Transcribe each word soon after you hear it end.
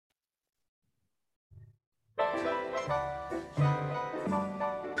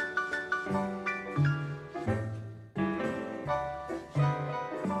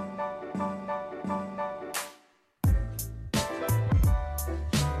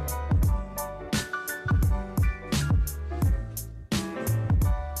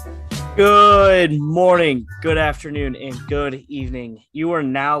Good morning, good afternoon, and good evening. You are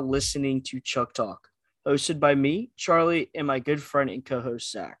now listening to Chuck Talk, hosted by me, Charlie, and my good friend and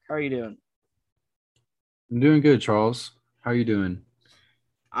co-host, Zach. How are you doing? I'm doing good, Charles. How are you doing?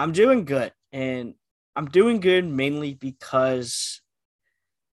 I'm doing good, and I'm doing good mainly because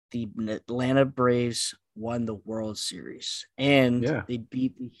the Atlanta Braves won the World Series, and Yeah. they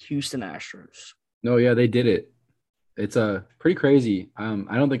beat the Houston Astros. No, yeah, they did it. It's pretty crazy. I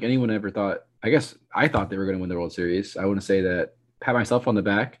don't think anyone ever thought. I guess I thought they were going to win the World Series. I want to say that, pat myself on the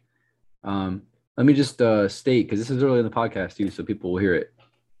back. Let me just state, because this is early in the podcast too, so people will hear it.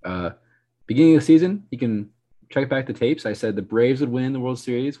 Beginning of the season, you can check back the tapes. I said the Braves would win the World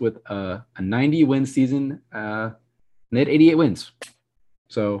Series with a 90-win season. And they had 88 wins.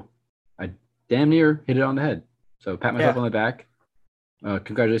 So I damn near hit it on the head. So pat myself Yeah, on the back.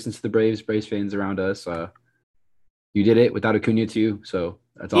 Congratulations to the Braves fans around us. You did it without Acuna too, so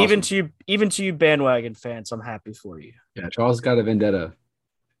that's even awesome. to you bandwagon fans, I'm happy for you. Yeah, Charles got a vendetta.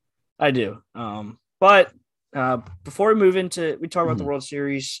 I do. But before we move into we talk about the Mhm. World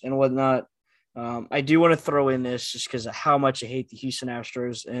Series and whatnot, I do want to throw in this just because of how much I hate the Houston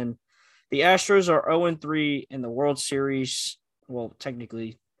Astros. And the Astros are 0-3 in the World Series. Well,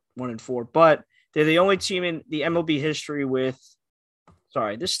 technically 1-4, but they're the only team in the MLB history with.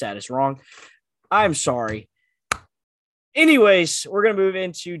 Sorry, this stat is wrong. I'm sorry. Anyways, we're gonna move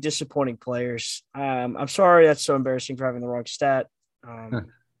into disappointing players. I'm sorry that's so embarrassing for having the wrong stat.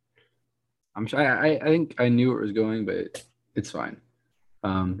 Um, I'm sure. I think I knew where it was going, but it's fine.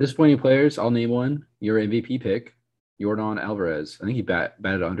 Disappointing players. I'll name one. Your MVP pick, Jordan Alvarez. I think he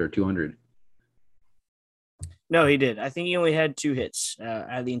batted under 200. No, he did. I think he only had 2 hits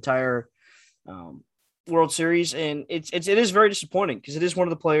out of the entire um, World Series, and it is very disappointing because it is one of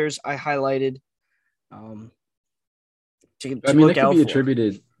the players I highlighted um, I to mean, that look could out be for.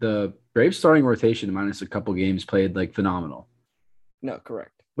 attributed. The Braves starting rotation minus a couple games played like phenomenal, No,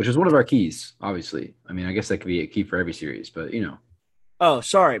 correct. which is one of our keys. Obviously, I mean, I guess that could be a key for every series, but Oh,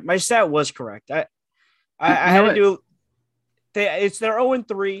 sorry, my stat was correct. I you had know to what? do they're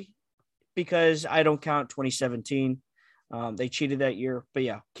 0-3 because I don't count 2017. They cheated that year, but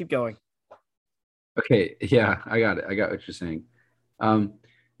yeah, keep going. Okay, yeah, I got it. I got what you're saying. Um,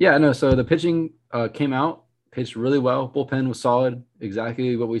 yeah, no. So the pitching came out, pitched really well. Bullpen was solid,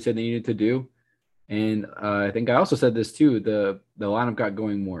 exactly what we said they needed to do. And I think I also said this too. The lineup got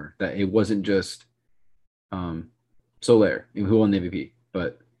going more. That it wasn't just um, Soler who won the MVP,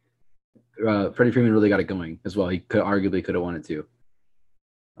 but Freddie Freeman really got it going as well. He could have won it too.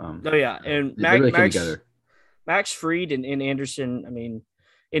 Oh yeah, and They really came together. Max Fried and Anderson. I mean,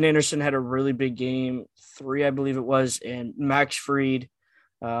 and Anderson had a really big game, 3, I believe it was, and Max Fried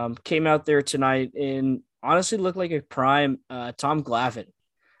came out there tonight and honestly looked like a prime Tom Glavine.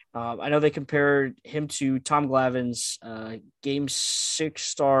 I know they compared him to Tom Glavine's Game 6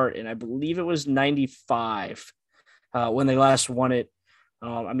 start, and I believe it was '95 when they last won it.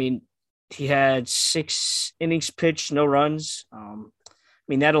 I mean, he had 6 innings pitched, no runs. I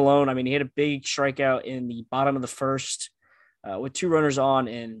mean, that alone, I mean, he had a big strikeout in the bottom of the first with 2 runners on,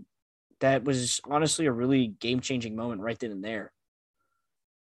 and that was honestly a really game changing moment right then and there.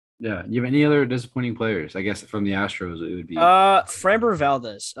 Yeah. You have any other disappointing players? I guess from the Astros, it would be. Framber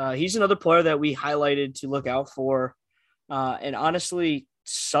Valdez, he's another player that we highlighted to look out for, and honestly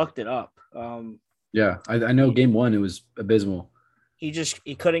sucked it up. Yeah, I know. He, Game one, it was abysmal. he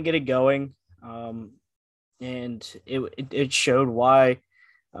couldn't get it going, and it showed why.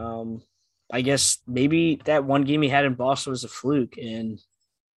 Um, I guess maybe that one game he had in Boston was a fluke, and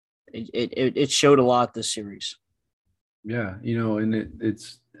it showed a lot this series. Yeah, and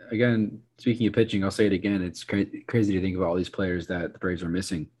it's again speaking of pitching, I'll say it again. It's crazy to think about all these players that the Braves are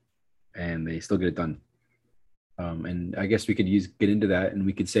missing, and they still get it done. And I guess we could get into that, and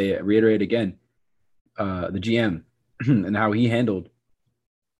we could reiterate again, the GM and how he handled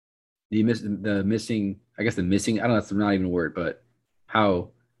the missing. I guess the missing. I don't know. That's not even a word, but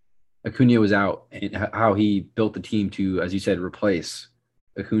how Acuna was out and how he built the team to, as you said, replace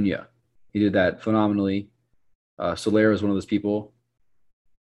Acuna. He did that phenomenally. Soler is one of those people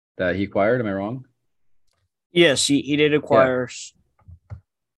that he acquired. Am I wrong? Yes, he did Yeah. acquire.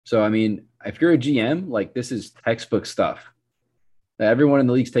 So I mean, if you're a GM, like this is textbook stuff. Everyone in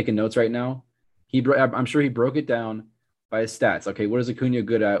the league's taking notes right now. I'm sure he broke it down by his stats. Okay, what is Acuna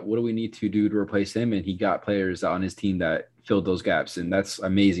good at? What do we need to do to replace him? And he got players on his team that filled those gaps, and that's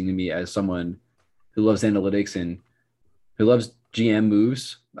amazing to me as someone who loves analytics and who loves GM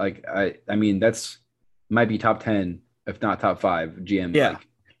moves. Like I mean, that's might be top 10, if not top 5 GM Yeah. like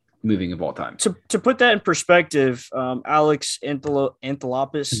moving of all time. To put that in perspective, Alex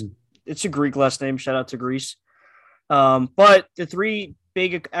Anthopoulos, it's a Greek last name. Shout out to Greece. But the 3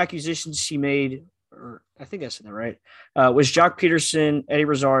 big acquisitions he made, or I think I said that right, was Jock Peterson, Eddie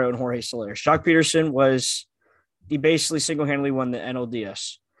Rosario, and Jorge Soler. Jock Peterson he basically single-handedly won the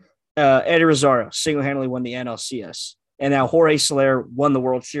NLDS. Eddie Rosario single-handedly won the NLCS. And now Jorge Soler won the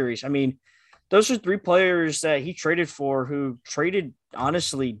World Series. I mean, those are 3 players that he traded for who traded,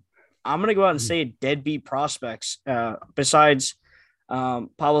 honestly, I'm going to go out and say deadbeat prospects besides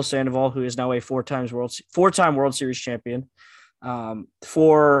Pablo Sandoval, who is now a 4-time World Series champion,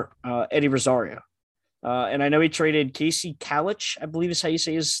 for Eddie Rosario. And I know he traded Casey Kalich, I believe is how you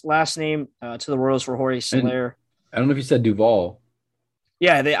say his last name, to the Royals for Jorge Soler. I don't know if you said Duvall.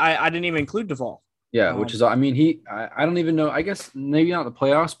 Yeah, I didn't even include Duvall. Yeah, which is, I mean, I don't even know. I guess maybe not the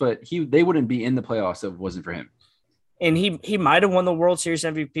playoffs, but they wouldn't be in the playoffs if it wasn't for him. And he might have won the World Series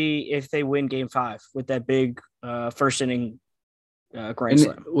MVP if they win Game 5 with that big first inning grand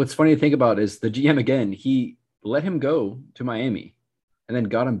slam. What's funny to think about is the GM again. He let him go to Miami, and then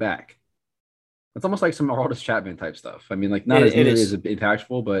got him back. It's almost like some Aroldis Chapman type stuff. I mean, like not as nearly as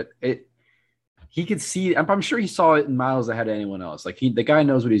impactful, but he could see. I'm sure he saw it in miles ahead of anyone else. Like the guy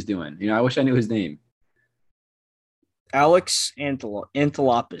knows what he's doing. You know, I wish I knew his name. Alex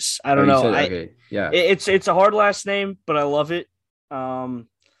Anthopoulos. I don't know. Okay. Yeah. It's a hard last name, but I love it.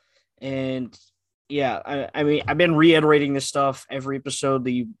 And yeah, I mean, I've been reiterating this stuff every episode,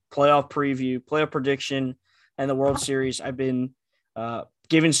 the playoff preview, playoff prediction, and the World Series. I've been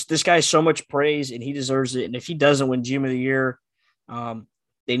giving this guy so much praise, and he deserves it. And if he doesn't win GM of the Year,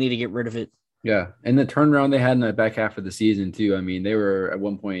 they need to get rid of it. Yeah. And the turnaround they had in the back half of the season too. I mean, they were at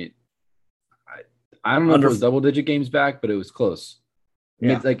one point, I don't know if it was double-digit games back, but it was close.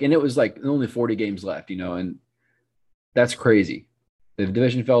 Yeah. And it was like only 40 games left, you know, and that's crazy. The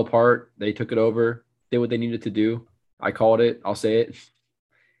division fell apart. They took it over, did what they needed to do. I called it. I'll say it.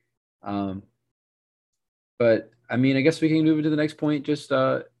 But I mean, I guess we can move into the next point. Just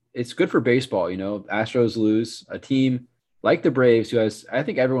it's good for baseball, you know. Astros lose, a team like the Braves, I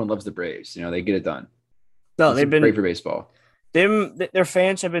think everyone loves the Braves. You know, they get it done. No, they've been great for baseball. Their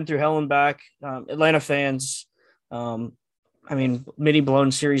fans have been through hell and back. Atlanta fans, I mean, many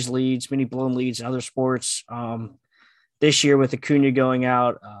blown series leads, many blown leads in other sports. This year with Acuna going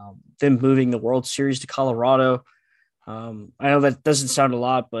out, them moving the World Series to Colorado. I know that doesn't sound a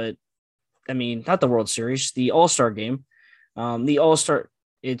lot, but I mean, not the World Series, the All-Star game. The All-Star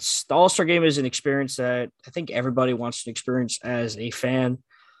game is an experience that I think everybody wants to experience as a fan.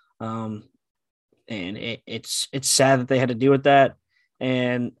 And it's sad that they had to deal with that.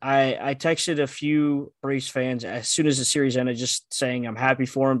 And I texted a few Braves fans as soon as the series ended, just saying I'm happy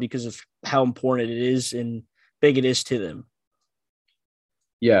for them because of how important it is and big it is to them.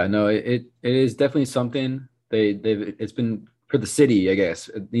 Yeah, no, it is definitely something. It's been for the city, I guess.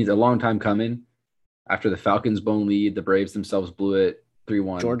 It needs a long time coming. After the Falcons blown lead, the Braves themselves blew it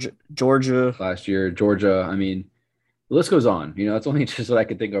 3-1. Georgia last year, Georgia. I mean, the list goes on. You know, that's only just what I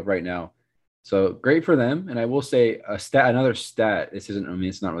can think of right now. So great for them. And I will say another stat. This isn't, I mean,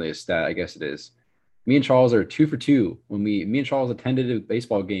 it's not really a stat. I guess it is. Me and Charles are 2 for 2 when me and Charles attended a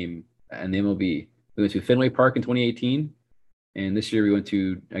baseball game in the MLB. We went to Fenway Park in 2018. And this year we went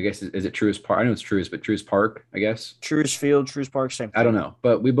to, I guess, is it Truist Park? I know it's Truist, but Truist Park, I guess. Truist Field, Truist Park, same thing. I don't know.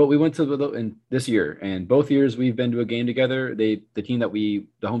 But we went to this year. And both years we've been to a game together. The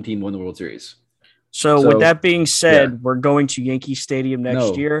home team won the World Series. So with that being said, We're going to Yankee Stadium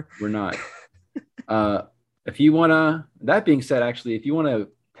next year. We're not. If you want to, that being said, actually, if you want to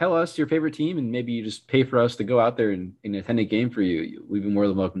tell us your favorite team and maybe you just pay for us to go out there and attend a game for you, we'd be more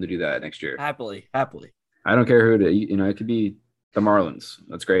than welcome to do that next year. Happily. I don't care who it could be the Marlins.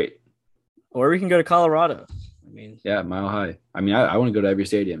 That's great. Or we can go to Colorado. I mean, yeah, Mile High. I mean, I want to go to every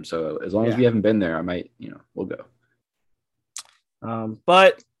stadium. So as long as we haven't been there, I might, we'll go.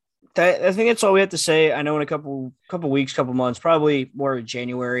 But I think that's all we have to say. I know in a couple weeks, couple months, probably more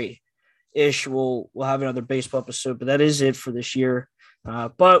January-ish, we'll have another baseball episode. But that is it for this year.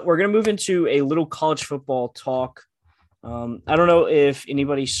 But we're going to move into a little college football talk. I don't know if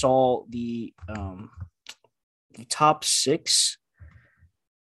anybody saw the top 6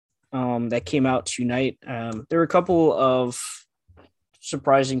 that came out tonight. There were a couple of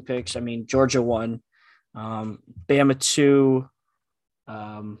surprising picks. I mean, Georgia 1, Bama 2,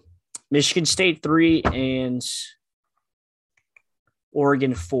 Michigan State 3, and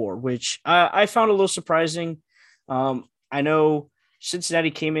Oregon 4, which I found a little surprising. I know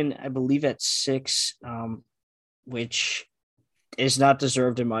Cincinnati came in, I believe, at 6, which is not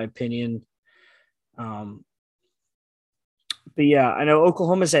deserved in my opinion. Um, but yeah, I know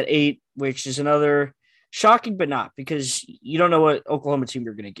Oklahoma's at 8, which is another shocking, but not because you don't know what Oklahoma team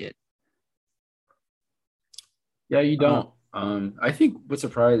you're going to get. Yeah, you Uh, don't. I think what's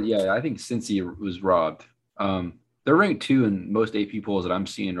surprised, yeah, I think Cincy was robbed. They're ranked 2 in most AP polls that I'm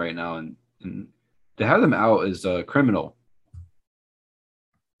seeing right now, and to have them out is criminal.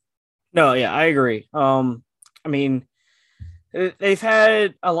 no, yeah, I agree. I mean, they've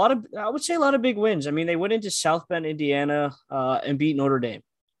had a lot of, I would say, a lot of big wins. I mean, they went into South Bend, Indiana, and beat Notre Dame,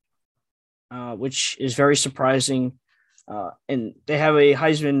 which is very surprising. And they have a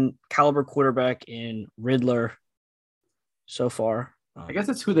Heisman caliber quarterback in Riddler so far. I guess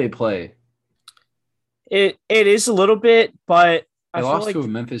that's who they play. It is a little bit, but They I feel lost to like a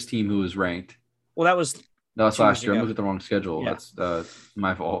Memphis team who was ranked. well, that was No, that's 2 years last year. I'm ago. looking at the wrong schedule. Yeah. That's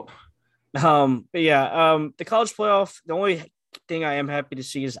my fault. But yeah, the college playoff. The only thing I am happy to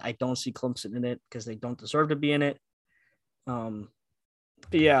see is I don't see Clemson in it because they don't deserve to be in it. Um,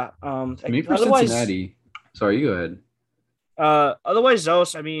 but yeah, I mean, for otherwise, Cincinnati, sorry, you go ahead. otherwise,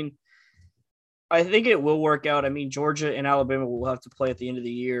 those. I mean, I think it will work out. I mean, Georgia and Alabama will have to play at the end of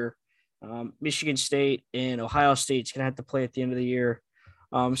the year. Michigan State and Ohio State's gonna have to play at the end of the year.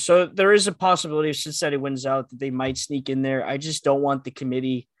 So there is a possibility if Cincinnati wins out that they might sneak in there. I just don't want the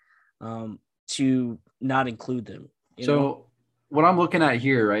committee to not include them. You know, So what I'm looking at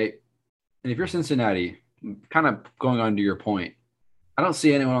here, right? And if you're Cincinnati, kind of going on to your point, I don't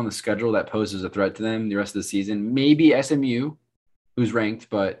see anyone on the schedule that poses a threat to them the rest of the season. Maybe SMU, who's ranked,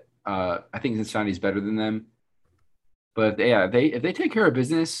 but I think Cincinnati's better than them. But yeah, if they take care of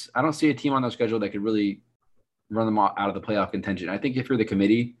business, I don't see a team on their schedule that could really run them out of the playoff contention. I think if you're the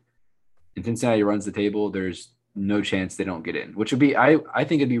committee and Cincinnati runs the table, there's no chance they don't get in, which would be I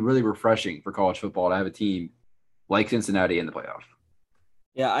think it'd be really refreshing for college football to have a team like Cincinnati in the playoff.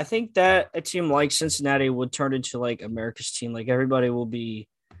 yeah, I think that a team like Cincinnati would turn into like America's team. Like everybody will be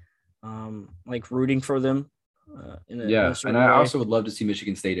like rooting for them in a Yeah, and certain I way. also would love to see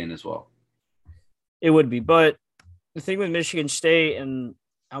Michigan State in as well. It would be, but the thing with Michigan State, and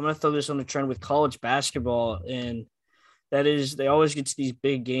I'm gonna throw this on the trend with college basketball, and that is they always get to these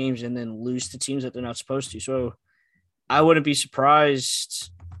big games and then lose to teams that they're not supposed to. So I wouldn't be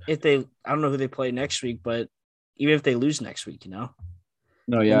surprised if they I don't know who they play next week, but even if they lose next week, No,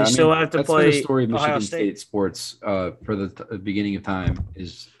 and yeah, they I still mean have to that's been the play story of Ohio Michigan State. State sports for the beginning of time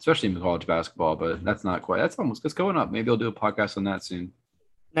is especially in college basketball, but that's not quite. That's going up. Maybe I'll do a podcast on that soon.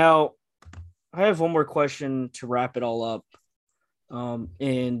 Now, I have one more question to wrap it all up.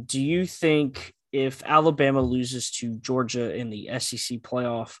 And do you think if Alabama loses to Georgia in the SEC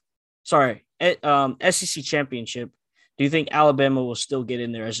playoff, SEC championship, do you think Alabama will still get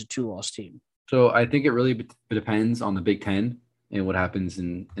in there as a 2-loss team? So I think it really depends on the Big Ten and what happens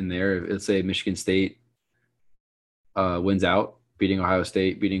in there. Let's say Michigan State wins out, beating Ohio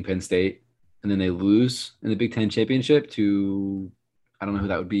State, beating Penn State, and then they lose in the Big Ten championship to I don't know who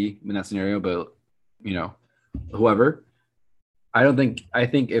that would be in that scenario, but you know, whoever. I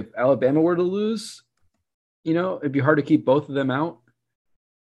think if Alabama were to lose, it'd be hard to keep both of them out.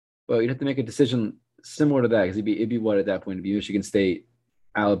 But you'd have to make a decision similar to that because it'd be what at that point? It'd be Michigan State,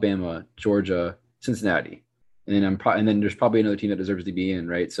 Alabama, Georgia, Cincinnati, and then and then there's probably another team that deserves to be in,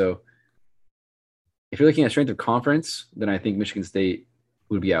 right? So if you're looking at strength of conference, then I think Michigan State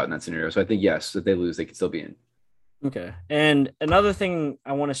would be out in that scenario. So I think yes, if they lose, they could still be in. Okay. And another thing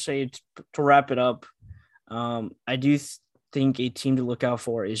I want to say to wrap it up, I do think a team to look out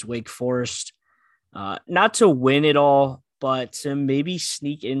for is Wake Forest. Not to win it all, but to maybe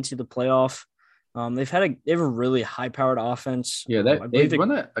sneak into the playoff. They have a really high powered offense. Yeah, I that they believe run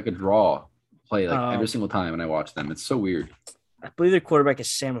that like a draw play like uh, every single time when I watch them. It's so weird. I believe their quarterback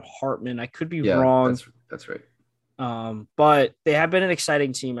is Sam Hartman. I could be Yeah, wrong. that's right. But they have been an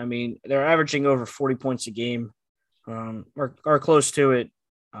exciting team. I mean, they're averaging over 40 points a game, or close to it,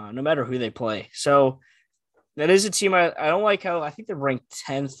 no matter who they play. So that is a team I don't like how I think they're ranked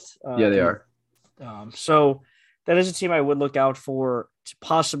 10th. Yeah, they are. So that is a team I would look out for to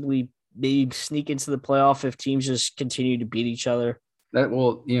possibly maybe sneak into the playoff if teams just continue to beat each other.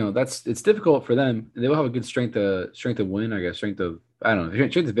 It's difficult for them. They will have a good strength of win, I guess. I don't know,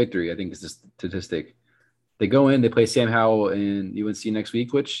 strength of victory, I think is the statistic. They go in, they play Sam Howell and UNC next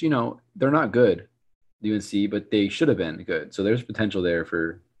week, which, they're not good, UNC, but they should have been good. So there's potential there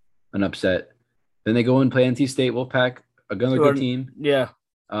for an upset. Then they go and play NC State, Wolfpack, another good team. Yeah.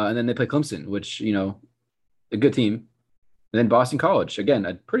 And then they play Clemson, which, a good team. And then Boston College, again,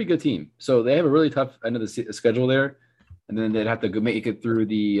 a pretty good team. So they have a really tough end of the schedule there. And then they'd have to make it through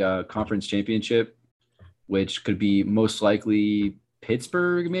the conference championship, which could be most likely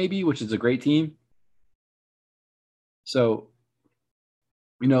Pittsburgh, maybe, which is a great team. So,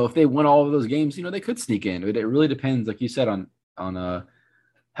 if they won all of those games, they could sneak in. It really depends, like you said, on how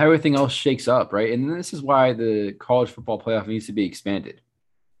everything else shakes up, right? And this is why the college football playoff needs to be expanded.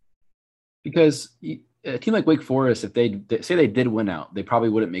 Because a team like Wake Forest, if they say they did win out, they probably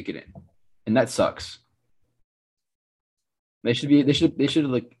wouldn't make it in, and that sucks. They should be in,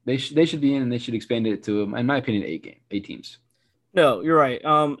 and they should expand it to, in my opinion, 8 teams. No, you're right.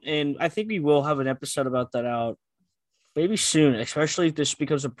 And I think we will have an episode about that out maybe soon, especially if this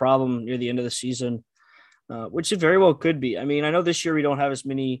becomes a problem near the end of the season, which it very well could be. I mean, I know this year we don't have as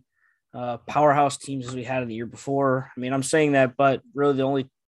many powerhouse teams as we had in the year before. I mean, I'm saying that, but really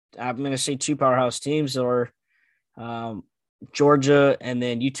I'm going to say 2 powerhouse teams are Georgia, and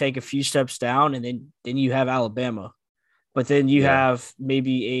then you take a few steps down, and then you have Alabama. But then you have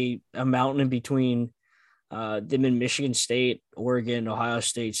maybe a mountain in between them in Michigan State, Oregon, Ohio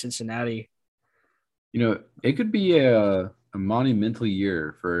State, Cincinnati. It could be a monumental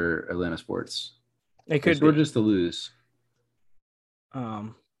year for Atlanta sports. It could be. Just to lose.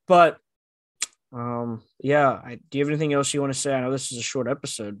 Do you have anything else you want to say? I know this is a short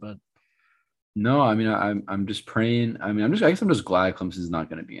episode, but no, I mean, I'm just praying. I mean, I guess I'm just glad Clemson's not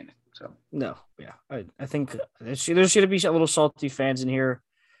going to be in it. So no, yeah, I think there's going to be a little salty fans in here,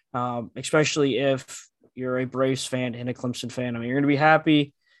 especially if you're a Braves fan and a Clemson fan. I mean, you're going to be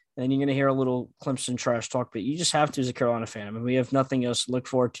happy, and then you're going to hear a little Clemson trash talk, but you just have to as a Carolina fan. I mean, we have nothing else to look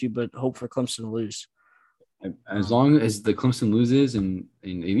forward to but hope for Clemson to lose. As long as the Clemson loses, and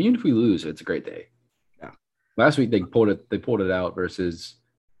even if we lose, it's a great day. Yeah. Last week they pulled it out versus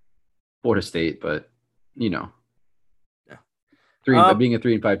Florida State, but Yeah. Being a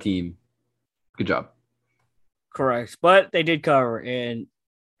 3-5 team, good job. Correct, but they did cover, and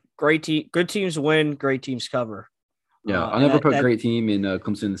good teams win, great teams cover. Yeah, I'll never put great team and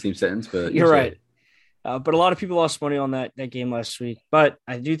Clemson in the same sentence, but you're right. But a lot of people lost money on that game last week. But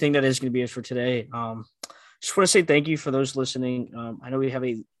I do think that is going to be it for today. Just want to say thank you for those listening. I know we have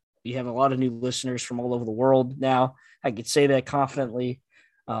a lot of new listeners from all over the world now. I could say that confidently.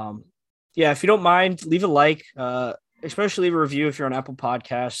 If you don't mind, leave a like. Especially leave a review if you're on Apple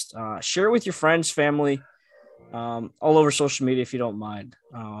Podcasts. Share it with your friends, family, all over social media if you don't mind.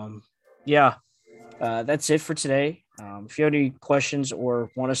 That's it for today. If you have any questions or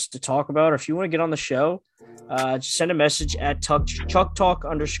want us to talk about, or if you want to get on the show, just send a message at Chuck Talk _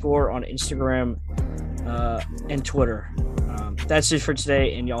 on Instagram and Twitter. That's it for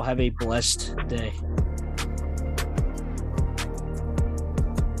today, and y'all have a blessed day.